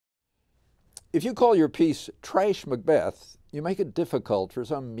If you call your piece Trash Macbeth, you make it difficult for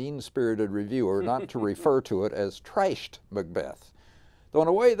some mean-spirited reviewer not to refer to it as Trashed Macbeth. Though in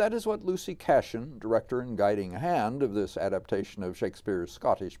a way, that is what Lucy Cashin, director and guiding hand of this adaptation of Shakespeare's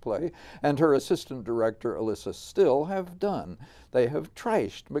Scottish play, and her assistant director, Alyssa Still, have done. They have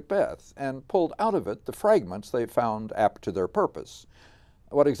trashed Macbeth and pulled out of it the fragments they found apt to their purpose.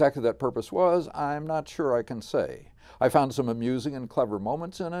 What exactly that purpose was, I'm not sure I can say. I found some amusing and clever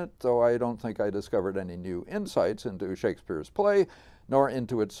moments in it, though I don't think I discovered any new insights into Shakespeare's play, nor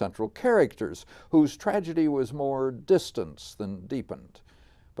into its central characters, whose tragedy was more distance than deepened.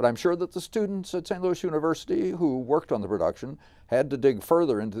 But I'm sure that the students at St. Louis University who worked on the production had to dig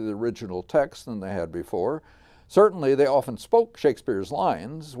further into the original text than they had before. Certainly, they often spoke Shakespeare's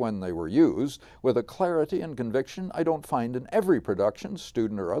lines, when they were used, with a clarity and conviction I don't find in every production,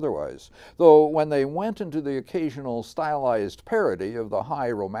 student or otherwise, though when they went into the occasional stylized parody of the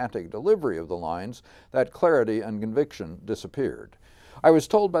high romantic delivery of the lines, that clarity and conviction disappeared. I was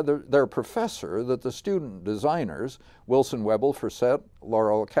told by their professor that the student designers, Wilson Webble for set,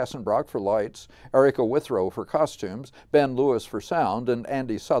 Laurel Kassenbrock for lights, Erica Withrow for costumes, Ben Lewis for sound, and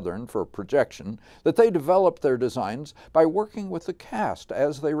Andy Southern for projection, that they developed their designs by working with the cast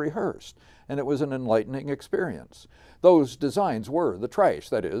as they rehearsed, and it was an enlightening experience. Those designs were the trash,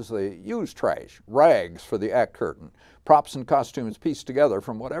 that is, they used trash, rags for the act curtain, props and costumes pieced together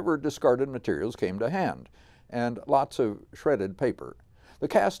from whatever discarded materials came to hand, and lots of shredded paper. The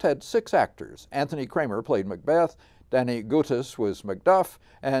cast had 6 actors. Anthony Kramer played Macbeth, Danny Gutis was Macduff,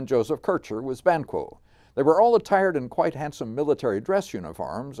 and Joseph Kircher was Banquo. They were all attired in quite handsome military dress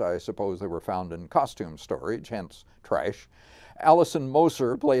uniforms. I suppose they were found in costume storage, hence trash. Alison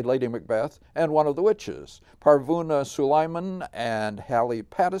Moser played Lady Macbeth and one of the witches. Parvuna Sulaiman and Hallie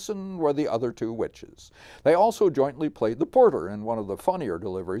Pattison were the other 2 witches. They also jointly played the porter in one of the funnier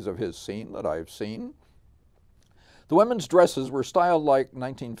deliveries of his scene that I've seen. The women's dresses were styled like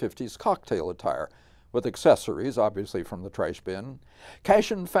 1950s cocktail attire, with accessories, obviously from the trash bin.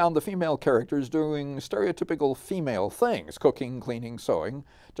 Cashin found the female characters doing stereotypical female things, cooking, cleaning, sewing,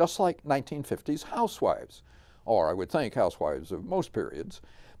 just like 1950s housewives, or I would think housewives of most periods.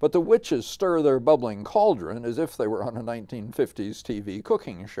 But the witches stir their bubbling cauldron as if they were on a 1950s TV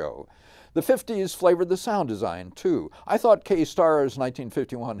cooking show. The 50s flavored the sound design, too. I thought Kay Starr's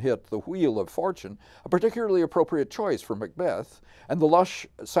 1951 hit The Wheel of Fortune a particularly appropriate choice for Macbeth, and the lush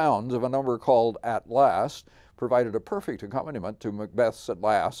sounds of a number called At Last provided a perfect accompaniment to Macbeth's at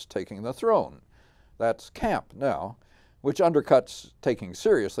last taking the throne. That's camp now, which undercuts taking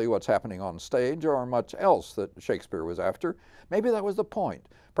seriously what's happening on stage or much else that Shakespeare was after. Maybe that was the point.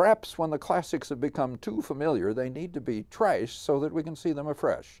 Perhaps when the classics have become too familiar, they need to be trashed so that we can see them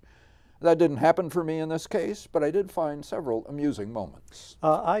afresh. That didn't happen for me in this case, but I did find several amusing moments.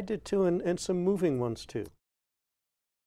 I did too, and some moving ones too.